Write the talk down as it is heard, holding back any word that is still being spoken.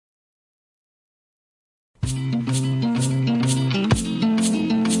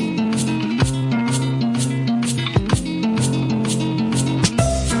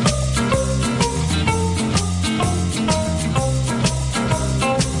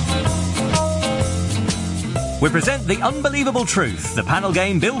We present the Unbelievable Truth, the panel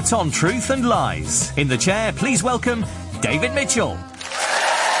game built on truth and lies. In the chair, please welcome David Mitchell.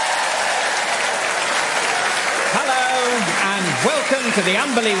 Hello, and welcome to the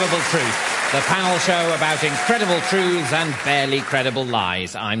Unbelievable Truth, the panel show about incredible truths and barely credible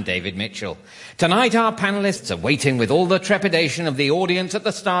lies. I'm David Mitchell. Tonight, our panellists are waiting with all the trepidation of the audience at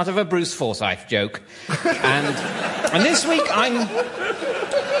the start of a Bruce Forsyth joke. And this week,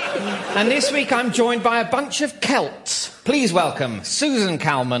 I'm joined by a bunch of Celts. Please welcome Susan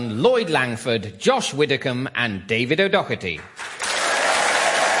Calman, Lloyd Langford, Josh Widdicombe, and David O'Doherty.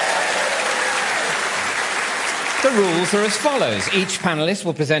 The rules are as follows. Each panellist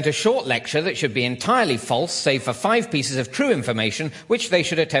will present a short lecture that should be entirely false, save for 5 pieces of true information, which they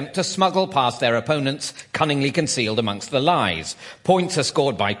should attempt to smuggle past their opponents, cunningly concealed amongst the lies. Points are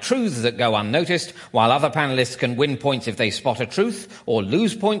scored by truths that go unnoticed, while other panellists can win points if they spot a truth, or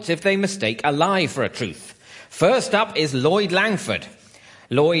lose points if they mistake a lie for a truth. First up is Lloyd Langford.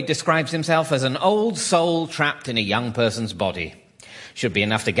 Lloyd describes himself as an old soul trapped in a young person's body. Should be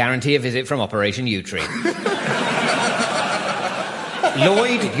enough to guarantee a visit from Operation U-Tree.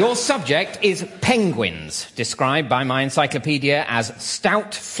 Lloyd, your subject is penguins, described by my encyclopedia as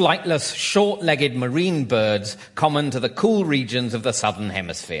stout, flightless, short-legged marine birds common to the cool regions of the southern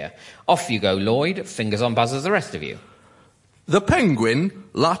hemisphere. Off you go, Lloyd. Fingers on buzzers, the rest of you. The penguin,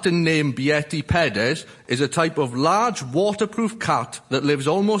 Latin name Bieti pedis, is a type of large waterproof cat that lives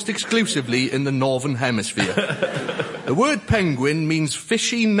almost exclusively in the northern hemisphere. The word penguin means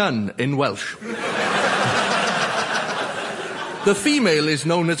fishy nun in Welsh. The female is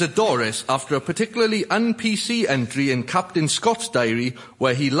known as a Doris after a particularly un-PC entry in Captain Scott's diary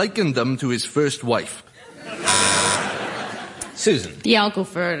where he likened them to his first wife. Susan. Yeah, I'll go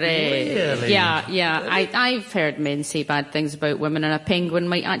for... Really? Yeah. I've heard men say bad things about women, and a penguin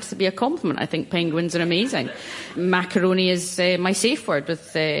might actually be a compliment. I think penguins are amazing. Macaroni is my safe word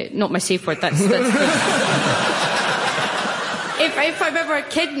with... not my safe word, that's If I'm ever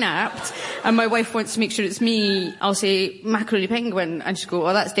kidnapped and my wife wants to make sure it's me, I'll say, macaroni penguin, and she'll go,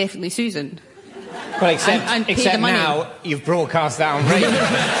 oh, that's definitely Susan. Well, except pay the money. Now you've broadcast that on radio.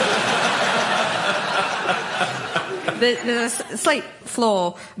 There's a slight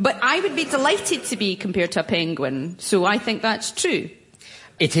flaw, but I would be delighted to be compared to a penguin, so I think that's true.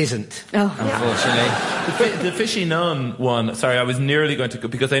 It isn't, unfortunately. The fishy nun one, sorry, I was nearly going to go,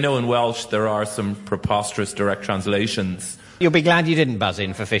 because I know in Welsh there are some preposterous direct translations. You'll be glad you didn't buzz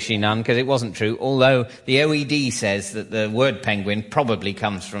in for fishy nun, because it wasn't true, although the OED says that the word penguin probably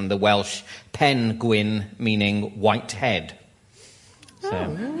comes from the Welsh pen-gwyn, meaning white head. So,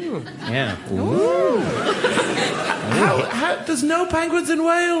 yeah. Ooh. How, there's no penguins in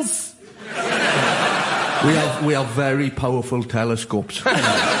Wales? We have very powerful telescopes.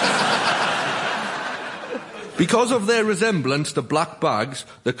 Because of their resemblance to black bags,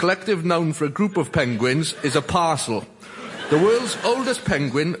 the collective noun for a group of penguins is a parcel. The world's oldest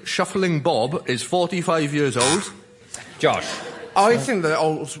penguin, Shuffling Bob, is 45 years old. Josh. I think the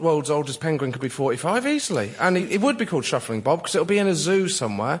world's oldest penguin could be 45 easily. And it would be called Shuffling Bob because it'll be in a zoo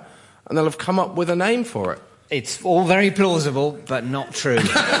somewhere and they'll have come up with a name for it. It's all very plausible, but not true.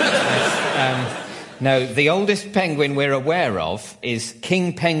 No, the oldest penguin we're aware of is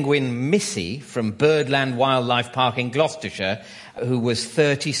King Penguin Missy from Birdland Wildlife Park in Gloucestershire, who was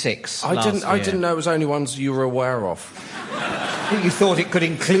 36 last year. I didn't know it was only ones you were aware of. You thought it could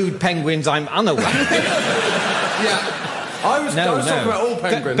include penguins I'm unaware of? Yeah. I was talking about all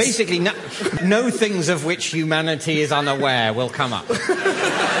penguins. Basically, no things of which humanity is unaware will come up.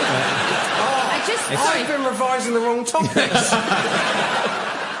 I've been revising the wrong topics.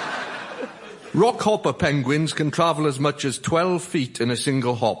 Rockhopper penguins can travel as much as 12 feet in a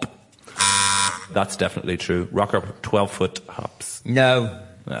single hop. That's definitely true. Rockhopper 12-foot hops. No.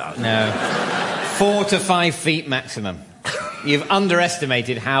 4 to 5 feet maximum. You've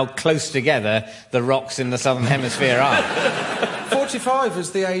underestimated how close together the rocks in the southern hemisphere are. 45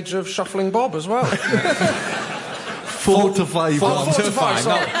 is the age of Shuffling Bob as well. 4 to 5. 4 to 5,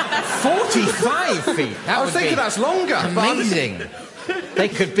 sorry. 45 feet. I was thinking that's longer. Amazing. They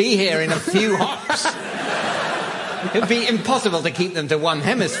could be here in a few hops. It would be impossible to keep them to one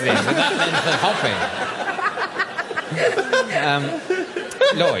hemisphere with that length of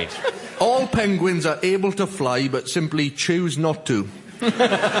hopping. Lloyd. All penguins are able to fly, but simply choose not to.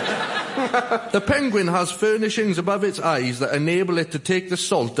 The penguin has furnishings above its eyes that enable it to take the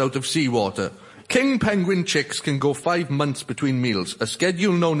salt out of seawater. King penguin chicks can go 5 months between meals, a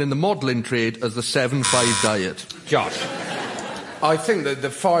schedule known in the modelling trade as the 7-5 diet. Josh. I think that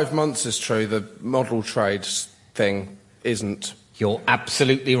the 5 months is true, the model trade thing isn't. You're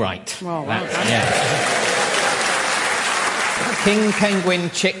absolutely right. Well, well done. Yeah. King penguin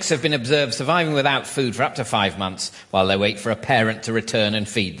chicks have been observed surviving without food for up to 5 months while they wait for a parent to return and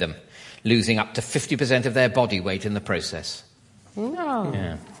feed them, losing up to 50% of their body weight in the process. Oh.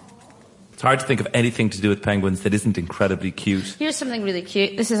 Yeah. It's hard to think of anything to do with penguins that isn't incredibly cute. Here's something really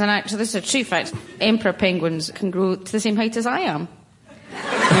cute. This is a true fact. Emperor penguins can grow to the same height as I am.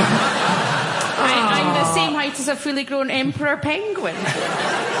 I'm the same height as a fully grown emperor penguin.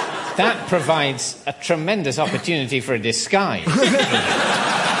 That provides a tremendous opportunity for a disguise.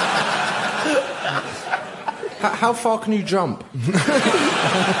 How far can you jump?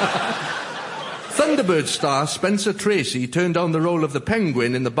 Thunderbird star Spencer Tracy turned down the role of the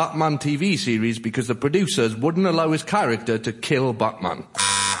Penguin in the Batman TV series because the producers wouldn't allow his character to kill Batman.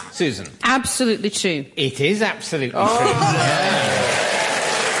 Susan. Absolutely true. It is absolutely true. Yeah.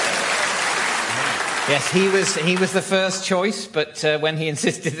 Yes, he was the first choice, but when he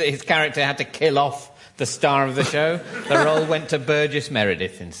insisted that his character had to kill off the star of the show, the role went to Burgess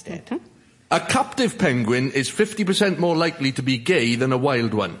Meredith instead. Mm-hmm. A captive penguin is 50% more likely to be gay than a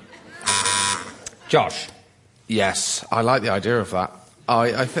wild one. Josh. Yes, I like the idea of that.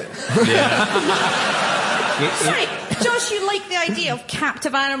 I think... Sorry, Josh, you like the idea of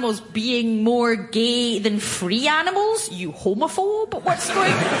captive animals being more gay than free animals? You homophobe? What's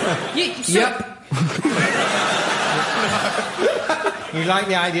going on? Yep. You like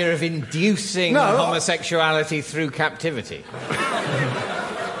the idea of inducing homosexuality through captivity?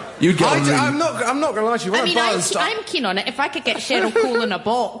 You'd get I'm not going to lie to you. When I'm keen on it. If I could get Cheryl Cole in a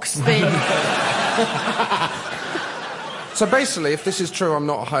box, then... So basically, if this is true, I'm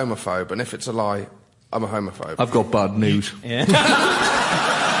not a homophobe, and if it's a lie, I'm a homophobe. I've got bad news. Yeah.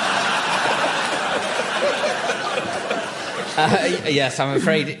 Yes, I'm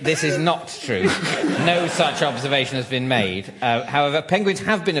afraid this is not true. No such observation has been made. However, penguins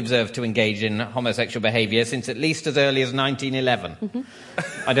have been observed to engage in homosexual behaviour since at least as early as 1911.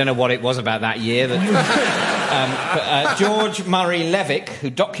 Mm-hmm. I don't know what it was about that year. But George Murray Levick, who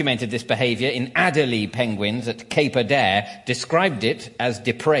documented this behaviour in Adderley penguins at Cape Adare, described it as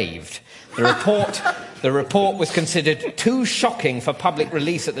depraved. The report was considered too shocking for public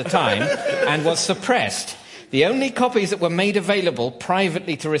release at the time and was suppressed. The only copies that were made available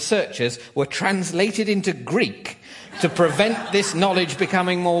privately to researchers were translated into Greek to prevent this knowledge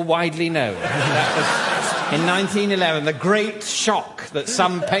becoming more widely known. That was in 1911, the great shock that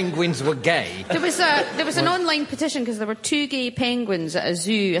some penguins were gay. There was an online petition because there were 2 gay penguins at a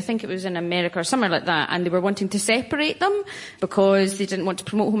zoo, I think it was in America or somewhere like that, and they were wanting to separate them because they didn't want to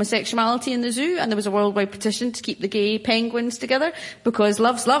promote homosexuality in the zoo, and there was a worldwide petition to keep the gay penguins together because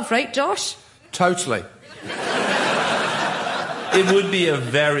love's love, right, Josh? Totally. It would be a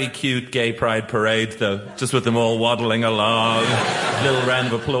very cute gay pride parade, though, just with them all waddling along, little round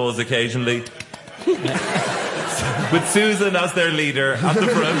of applause occasionally. With Susan as their leader at the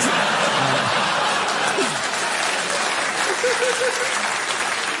front.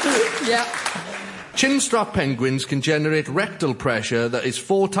 Yeah. Chinstrap penguins can generate rectal pressure that is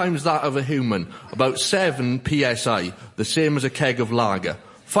 4 times that of a human, about 7 psi, the same as a keg of lager.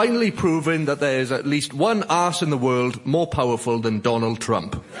 Finally proving that there is at least one arse in the world more powerful than Donald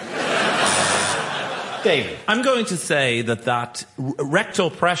Trump. David. I'm going to say that rectal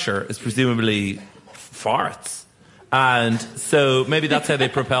pressure is presumably farts. And so maybe that's how they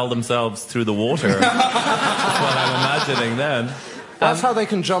propel themselves through the water. That's what I'm imagining then. That's how they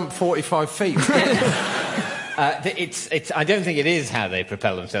can jump 45 feet. I don't think it is how they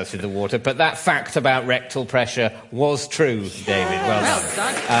propel themselves through the water, but that fact about rectal pressure was true, David. Well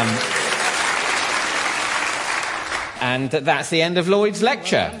done. And that's the end of Lloyd's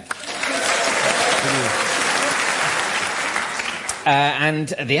lecture.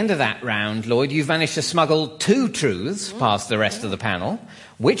 And at the end of that round, Lloyd, you've managed to smuggle 2 truths past the rest of the panel,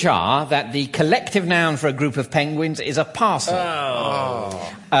 which are that the collective noun for a group of penguins is a parcel.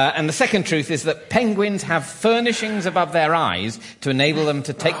 And the second truth is that penguins have furnishings above their eyes to enable them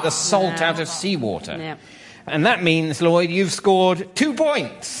to take the salt out of seawater. Yeah. And that means, Lloyd, you've scored 2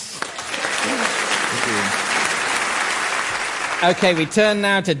 points. OK, we turn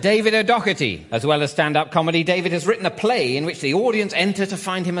now to David O'Doherty. As well as stand-up comedy, David has written a play in which the audience enter to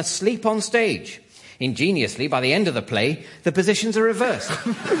find him asleep on stage. Ingeniously, by the end of the play, the positions are reversed.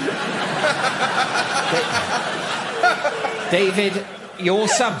 David, your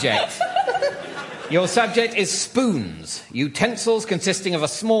subject is spoons, utensils consisting of a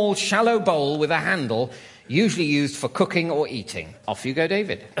small, shallow bowl with a handle, usually used for cooking or eating. Off you go,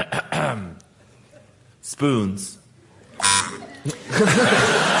 David. Spoons.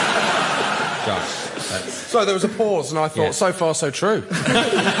 Josh. So there was a pause, and I thought, So far, so true.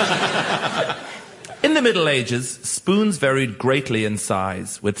 In the the Middle Ages, spoons varied greatly in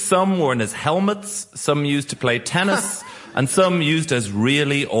size, with some worn as helmets, some used to play tennis, and some used as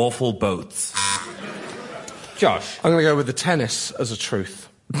really awful boats. Josh. I'm going to go with the tennis as a truth.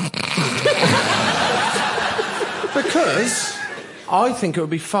 Because I think it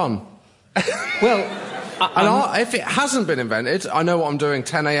would be fun. Well, if it hasn't been invented, I know what I'm doing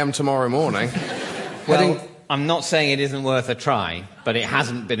 10 a.m. tomorrow morning. Well, I'm not saying it isn't worth a try, but it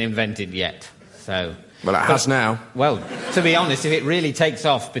hasn't been invented yet. So. Well, it has now. Well, to be honest, if it really takes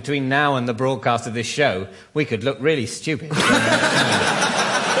off between now and the broadcast of this show, we could look really stupid.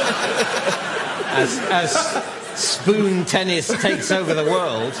 as spoon tennis takes over the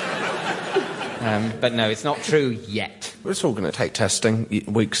world. But no, it's not true yet. It's all going to take testing,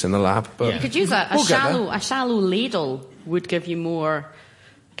 weeks in the lab. But You could use a shallow ladle would give you more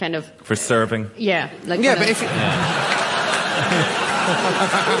kind of... For serving? Yeah. But if...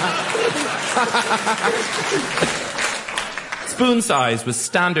 Spoon size was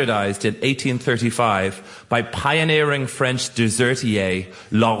standardized in 1835 by pioneering French dessertier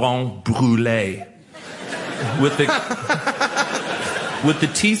Laurent Brulé. With the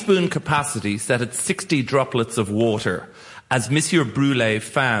teaspoon capacity set at 60 droplets of water, as Monsieur Brulé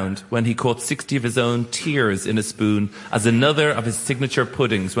found when he caught 60 of his own tears in a spoon as another of his signature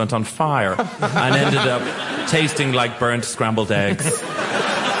puddings went on fire and ended up tasting like burnt scrambled eggs.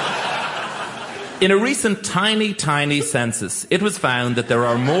 In a recent tiny census, it was found that there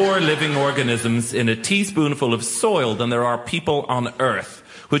are more living organisms in a teaspoonful of soil than there are people on Earth,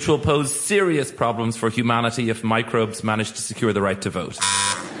 which will pose serious problems for humanity if microbes manage to secure the right to vote.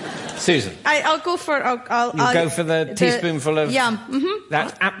 Susan. I'll go for... I'll go for the teaspoonful of... Yeah. Mm-hmm.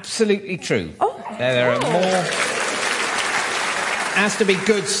 That's absolutely true. Oh. There are more... Has to be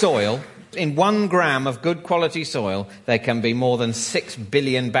good soil. In 1 gram of good quality soil, there can be more than 6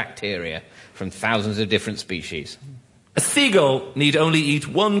 billion bacteria from thousands of different species. A seagull need only eat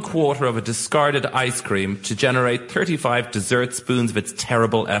 1/4 of a discarded ice cream to generate 35 dessert spoons of its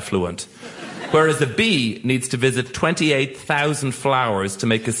terrible effluent. Whereas a bee needs to visit 28,000 flowers to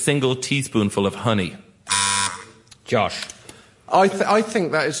make a single teaspoonful of honey. Josh. I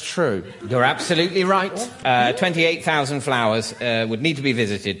think that is true. You're absolutely right. 28,000 flowers would need to be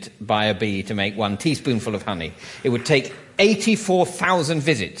visited by a bee to make 1 teaspoonful of honey. It would take 84,000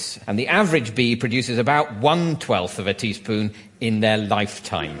 visits, and the average bee produces about 1/12 of a teaspoon in their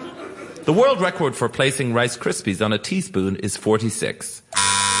lifetime. The world record for placing Rice Krispies on a teaspoon is 46.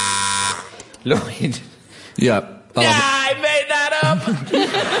 Lloyd. Yeah. I made that up!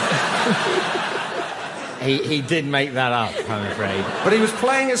 He did make that up, I'm afraid. But he was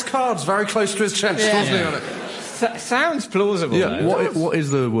playing his cards very close to his chest, wasn't he, on it? Sounds plausible, Yeah. though. What is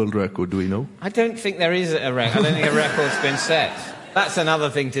the world record? Do we know? I don't think there is a record. I don't think a record's been set. That's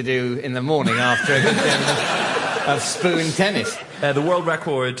another thing to do in the morning after a good game of spoon tennis. The world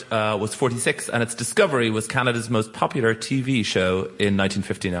record was 46, and its discovery was Canada's most popular TV show in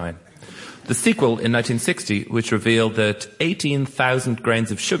 1959. The sequel in 1960, which revealed that 18,000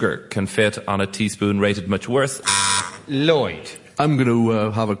 grains of sugar can fit on a teaspoon, rated much worse. Lloyd. I'm going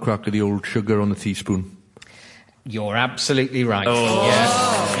to have a crack at the old sugar on a teaspoon. You're absolutely right. Oh.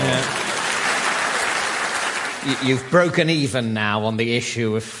 Yeah. You've broken even now on the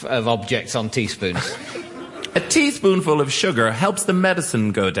issue of objects on teaspoons. A teaspoonful of sugar helps the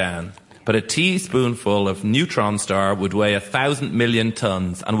medicine go down, but a teaspoonful of neutron star would weigh 1,000 million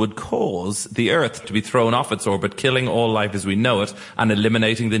tons and would cause the Earth to be thrown off its orbit, killing all life as we know it and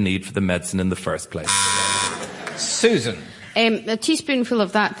eliminating the need for the medicine in the first place. Susan. A teaspoonful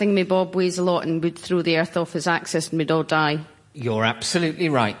of that thingamabob weighs a lot and would throw the Earth off its axis and we'd all die. You're absolutely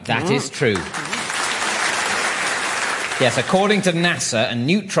right. That is true. Yes, according to NASA, a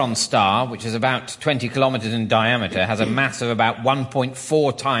neutron star, which is about 20 kilometres in diameter, has a mass of about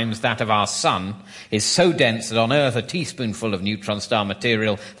 1.4 times that of our Sun, is so dense that on Earth a teaspoonful of neutron star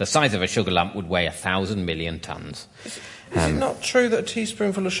material the size of a sugar lump would weigh 1,000 million tons. Is it not true that a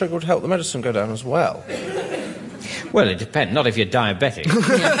teaspoonful of sugar would help the medicine go down as well? Well, it depends. Not if you're diabetic.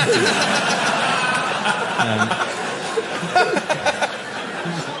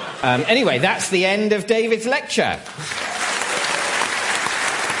 Anyway, that's the end of David's lecture.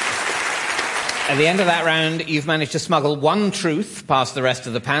 At the end of that round, you've managed to smuggle 1 truth past the rest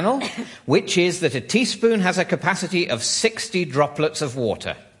of the panel, which is that a teaspoon has a capacity of 60 droplets of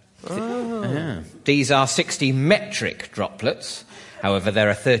water. Oh. These are 60 metric droplets. However, there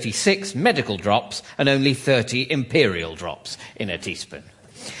are 36 medical drops and only 30 imperial drops in a teaspoon.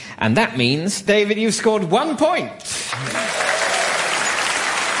 And that means, David, you've scored 1 point.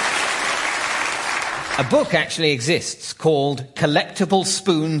 A book actually exists called Collectible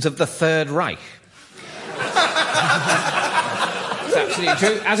Spoons of the Third Reich. It's absolutely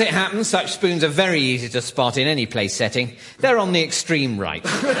true. As it happens, such spoons are very easy to spot in any place setting. They're on the extreme right.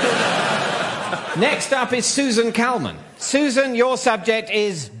 Next up is Susan Calman. Susan, your subject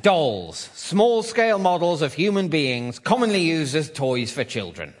is dolls. Small-scale models of human beings commonly used as toys for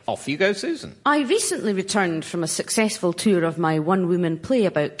children. Off you go, Susan. I recently returned from a successful tour of my one-woman play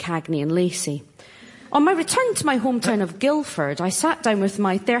about Cagney and Lacey. On my return to my hometown of Guildford, I sat down with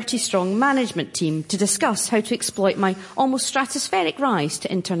my 30-strong management team to discuss how to exploit my almost stratospheric rise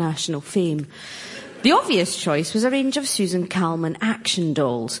to international fame. The obvious choice was a range of Susan Calman action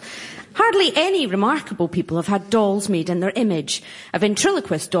dolls. Hardly any remarkable people have had dolls made in their image. A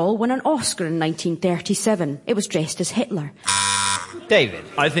ventriloquist doll won an Oscar in 1937. It was dressed as Hitler. David.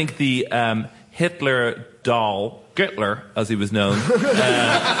 I think the Hitler doll, Gittler, as he was known, won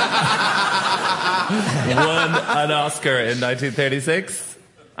an Oscar in 1936.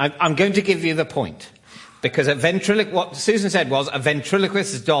 I'm going to give you the point. Because what Susan said was a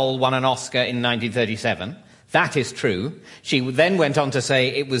ventriloquist doll won an Oscar in 1937. That is true. She then went on to say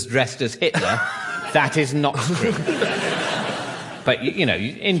it was dressed as Hitler. That is not true. But, you know,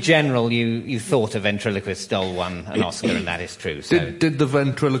 in general, you thought a ventriloquist doll won an Oscar, and that is true. So. Did the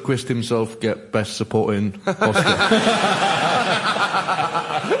ventriloquist himself get Best Supporting Oscar?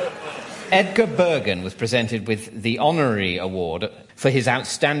 Edgar Bergen was presented with the honorary award for his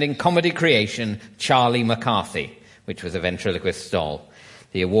outstanding comedy creation, Charlie McCarthy, which was a ventriloquist doll.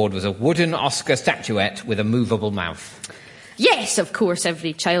 The award was a wooden Oscar statuette with a movable mouth. Yes, of course,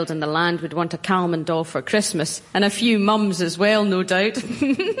 every child in the land would want a Calman doll for Christmas, and a few mums as well, no doubt.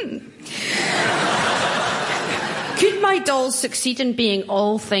 Could my dolls succeed in being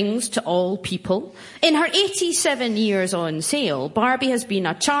all things to all people? In her 87 years on sale, Barbie has been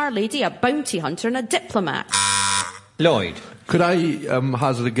a char lady, a bounty hunter, and a diplomat. Lloyd. Could I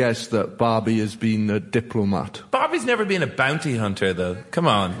hazard a guess that Barbie has been a diplomat? Barbie's never been a bounty hunter, though. Come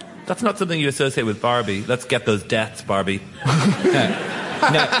on. That's not something you associate with Barbie. Let's get those deaths, Barbie. No,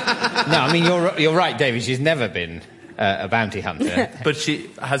 I mean, you're right, David. She's never been a bounty hunter. But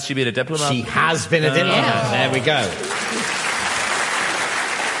has she been a diplomat? She has been a diplomat. Yeah. There we go.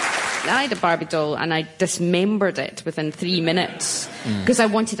 I had a Barbie doll and I dismembered it within 3 minutes because I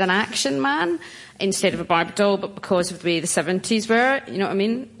wanted an action man instead of a Barbie doll, but because of the way the 70s were, you know what I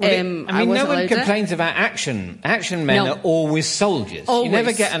mean? No one complains about action. Action men are always soldiers. Always. You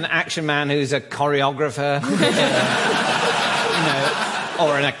never get an action man who's a choreographer,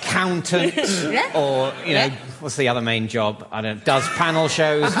 or an accountant, or, what's the other main job? I don't know, does panel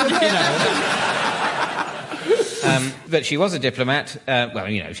shows, but she was a diplomat.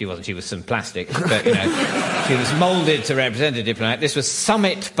 She wasn't. She was some plastic. But, she was moulded to represent a diplomat. This was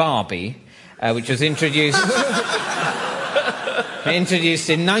Summit Barbie, which was introduced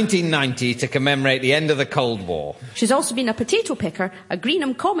in 1990 to commemorate the end of the Cold War. She's also been a potato picker, a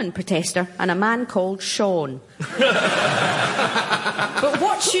Greenham Common protester, and a man called Sean. But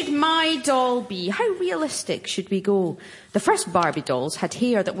what should my doll be? How realistic should we go? The first Barbie dolls had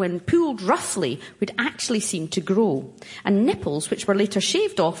hair that, when pulled roughly, would actually seem to grow, and nipples which were later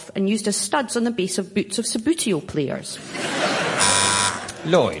shaved off and used as studs on the base of boots of Subbuteo players.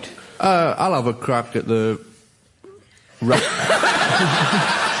 Lloyd. I'll have a crack at the... Keep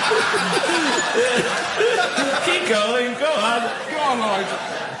going, go on. Go on, Lloyd.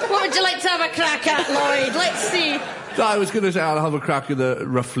 What would you like to have a crack at, Lloyd? Let's see. I was going to say I'll have a crack at the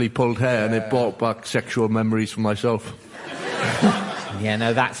roughly pulled hair, and it brought back sexual memories for myself. Yeah,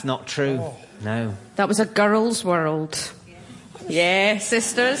 no, that's not true. Oh. No. That was a girl's world. Yeah,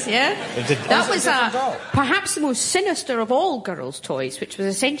 sisters, yeah. That was perhaps the most sinister of all girls' toys, which was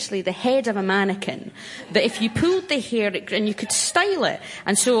essentially the head of a mannequin, that if you pulled the hair and you could style it,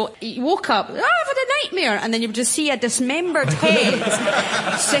 and so you woke up, I've had a nightmare, and then you would just see a dismembered head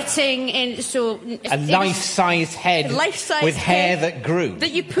sitting in, a life-size head with hair that grew.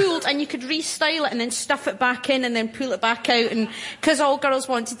 That you pulled, and you could restyle it and then stuff it back in and then pull it back out, and because all girls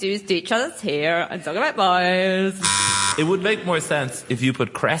want to do is do each other's hair and talk about boys. It would make more sense if you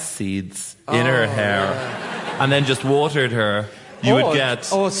put cress seeds in her hair and then just watered her. You would get...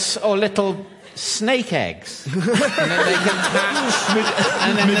 Or little snake eggs. And then they can hatch.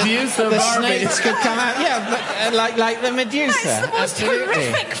 And then Medusa the Barbie. snakes could come out. Yeah, but, like the Medusa. That's the most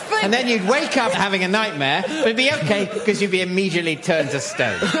horrific thing. And then you'd wake up having a nightmare, but it'd be okay because you'd be immediately turned to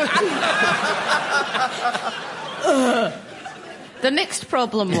stone. The next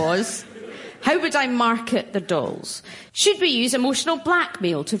problem was... How would I market the dolls? Should we use emotional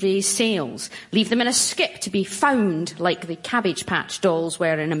blackmail to raise sales? Leave them in a skip to be found like the Cabbage Patch dolls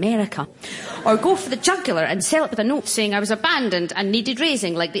were in America? Or go for the jugular and sell it with a note saying I was abandoned and needed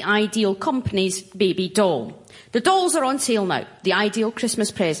raising like the Ideal Company's baby doll? The dolls are on sale now, the ideal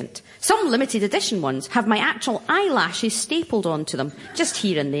Christmas present. Some limited edition ones have my actual eyelashes stapled onto them, just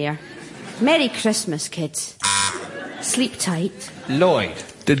here and there. Merry Christmas, kids. Sleep tight. Lloyd.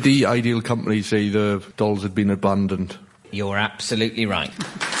 Did the Ideal Company say the dolls had been abandoned? You're absolutely right.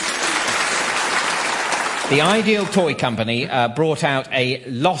 The Ideal Toy Company brought out a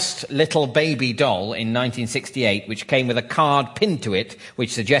lost little baby doll in 1968, which came with a card pinned to it,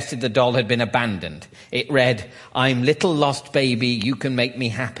 which suggested the doll had been abandoned. It read, "I'm little lost baby, you can make me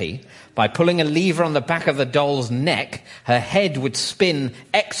happy." By pulling a lever on the back of the doll's neck, her head would spin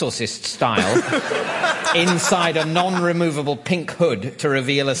exorcist style inside a non-removable pink hood to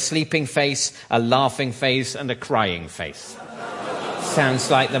reveal a sleeping face, a laughing face, and a crying face. Sounds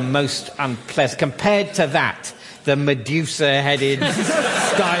like the most unpleasant. Compared to that, the Medusa-headed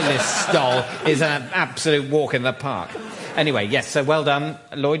stylist doll is an absolute walk in the park. Anyway, yes, so well done,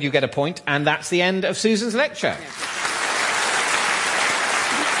 Lloyd, you get a point, and that's the end of Susan's lecture.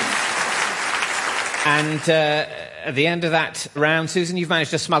 And at the end of that round, Susan, you've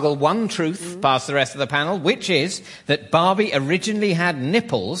managed to smuggle one truth past the rest of the panel, which is that Barbie originally had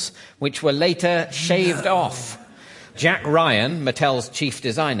nipples, which were later shaved off. Jack Ryan, Mattel's chief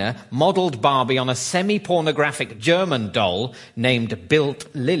designer, modelled Barbie on a semi-pornographic German doll named Built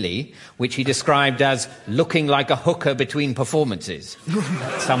Lily, which he described as looking like a hooker between performances.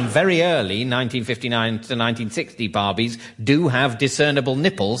 Some very early 1959 to 1960 Barbies do have discernible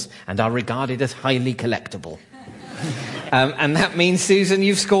nipples and are regarded as highly collectible. And that means, Susan,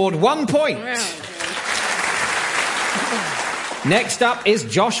 you've scored 1 point. Next up is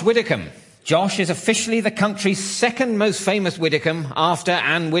Josh Widdicombe. Josh is officially the country's second most famous Widdicombe after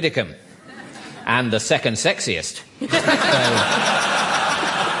Anne Widdicombe. And the second sexiest.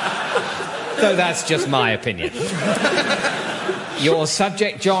 Though that's just my opinion. Your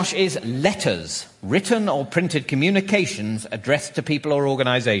subject, Josh, is letters. Written or printed communications addressed to people or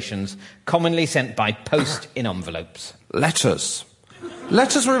organisations, commonly sent by post in envelopes. Letters.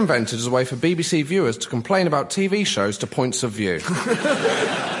 Letters were invented as a way for BBC viewers to complain about TV shows to points of view.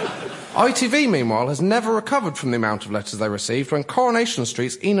 ITV, meanwhile, has never recovered from the amount of letters they received when Coronation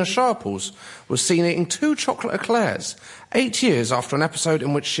Street's Ina Sharples was seen eating 2 chocolate eclairs 8 years after an episode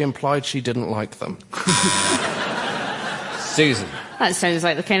in which she implied she didn't like them. Susan. That sounds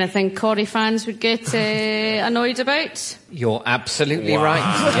like the kind of thing Corrie fans would get annoyed about. You're absolutely right.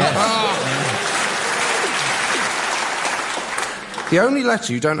 Yes. The only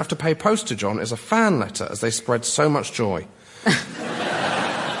letter you don't have to pay postage on is a fan letter, as they spread so much joy.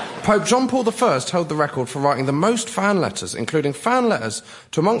 Pope John Paul I held the record for writing the most fan letters, including fan letters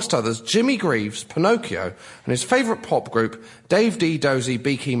to, amongst others, Jimmy Greaves, Pinocchio, and his favourite pop group, Dave D, Dozy,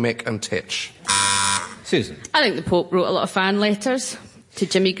 Beaky, Mick and Titch. Susan. I think the Pope wrote a lot of fan letters to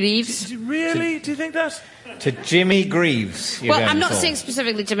Jimmy Greaves. Really? Do you think that? To Jimmy Greaves. Well, I'm not saying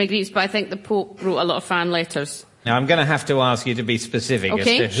specifically Jimmy Greaves, but I think the Pope wrote a lot of fan letters. Now, I'm going to have to ask you to be specific as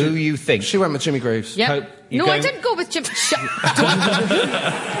to who you think. She went with Jimmy Greaves. Yep. Pope, no, I didn't go with Jimmy.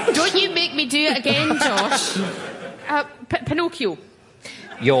 Don't you make me do it again, Josh. Pinocchio.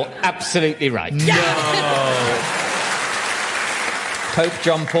 You're absolutely right. Pope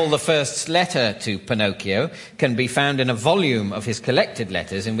John Paul I's letter to Pinocchio can be found in a volume of his collected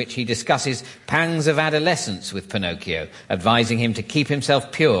letters in which he discusses pangs of adolescence with Pinocchio, advising him to keep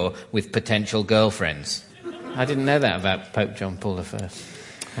himself pure with potential girlfriends. I didn't know that about Pope John Paul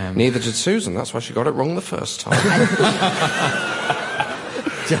I. Neither did Susan. That's why she got it wrong the first time.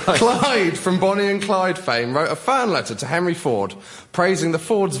 Clyde from Bonnie and Clyde fame wrote a fan letter to Henry Ford praising the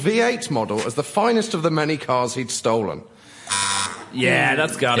Ford's V8 model as the finest of the many cars he'd stolen. Yeah,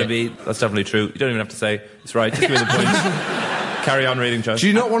 that's gotta be. That's definitely true. You don't even have to say it's right. Just give me the point. Carry on reading, Josh. Do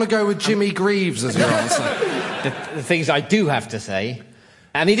you not want to go with Jimmy Greaves as your answer? The things I do have to say,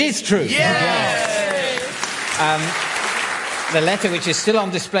 and it is true. Yeah! The letter, which is still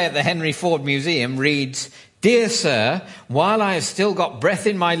on display at the Henry Ford Museum, reads, "Dear Sir, while I have still got breath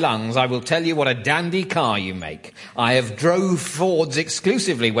in my lungs, I will tell you what a dandy car you make. I have drove Fords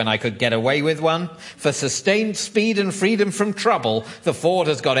exclusively when I could get away with one. For sustained speed and freedom from trouble, the Ford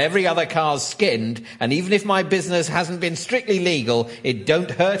has got every other car skinned, and even if my business hasn't been strictly legal, it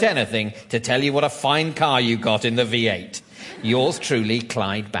don't hurt anything to tell you what a fine car you got in the V8. Yours truly,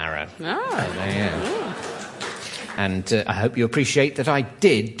 Clyde Barrow." Ah. So there you go. And I hope you appreciate that I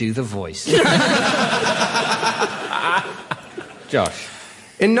did do the voice. Josh.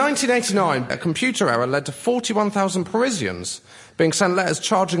 In 1989, a computer error led to 41,000 Parisians being sent letters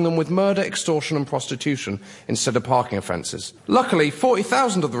charging them with murder, extortion and prostitution instead of parking offences. Luckily,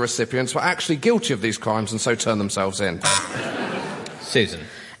 40,000 of the recipients were actually guilty of these crimes and so turned themselves in. Susan.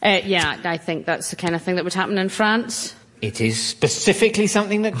 Yeah, I think that's the kind of thing that would happen in France. It is specifically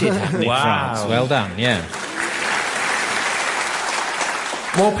something that did happen in France. Well done, yeah.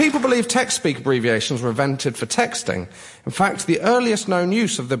 While people believe text-speak abbreviations were invented for texting, in fact, the earliest known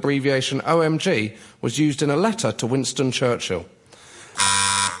use of the abbreviation OMG was used in a letter to Winston Churchill.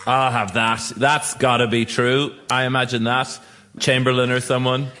 I'll have that. That's gotta be true. I imagine that. Chamberlain or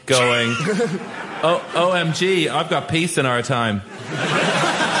someone going, oh, OMG, I've got peace in our time.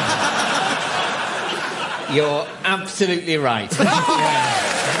 You're absolutely right. Yeah.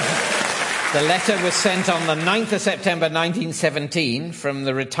 The letter was sent on the 9th of September 1917 from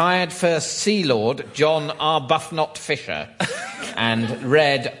the retired First Sea Lord, John Arbuthnot Fisher, and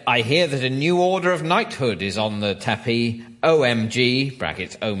read, I hear that a new order of knighthood is on the tapis. OMG,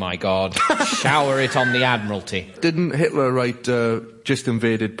 brackets, oh my God, shower it on the Admiralty. Didn't Hitler write, just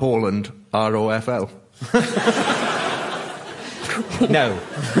invaded Poland, ROFL? No.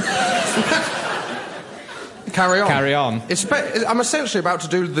 Carry on. Carry on. I'm essentially about to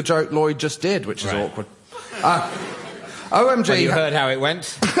do the joke Lloyd just did, which is awkward. OMG... Well, you heard how it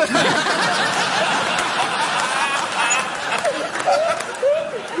went.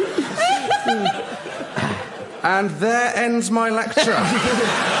 And there ends my lecture.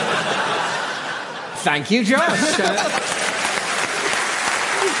 Thank you, Josh.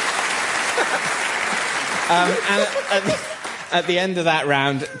 At the end of that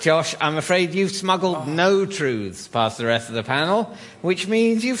round, Josh, I'm afraid you've smuggled no truths past the rest of the panel, which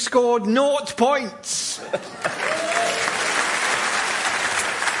means you've scored 0 points.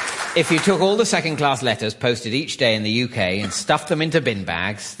 If you took all the second-class letters posted each day in the UK and stuffed them into bin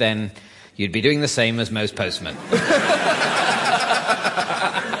bags, then you'd be doing the same as most postmen.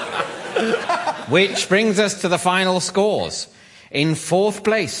 Which brings us to the final scores. In 4th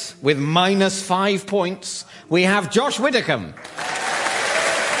place, with -5 points, we have Josh Widdicombe.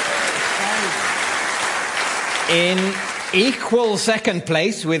 In equal 2nd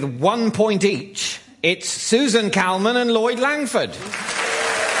place, with 1 point each, it's Susan Calman and Lloyd Langford.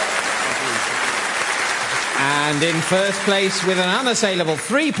 And in 1st place, with an unassailable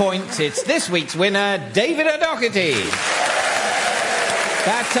 3 points, it's this week's winner, David O'Doherty.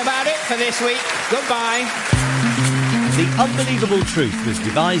 That's about it for this week. Goodbye. The Unbelievable Truth was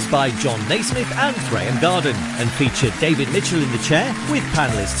devised by John Naismith and Graham Garden and featured David Mitchell in the chair with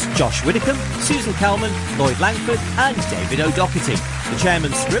panellists Josh Widdicombe, Susan Calman, Lloyd Langford and David O'Doherty. The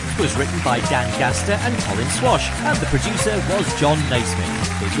chairman's script was written by Dan Gaster and Colin Swash and the producer was John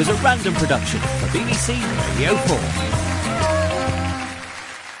Naismith. It was a random production for BBC Radio 4.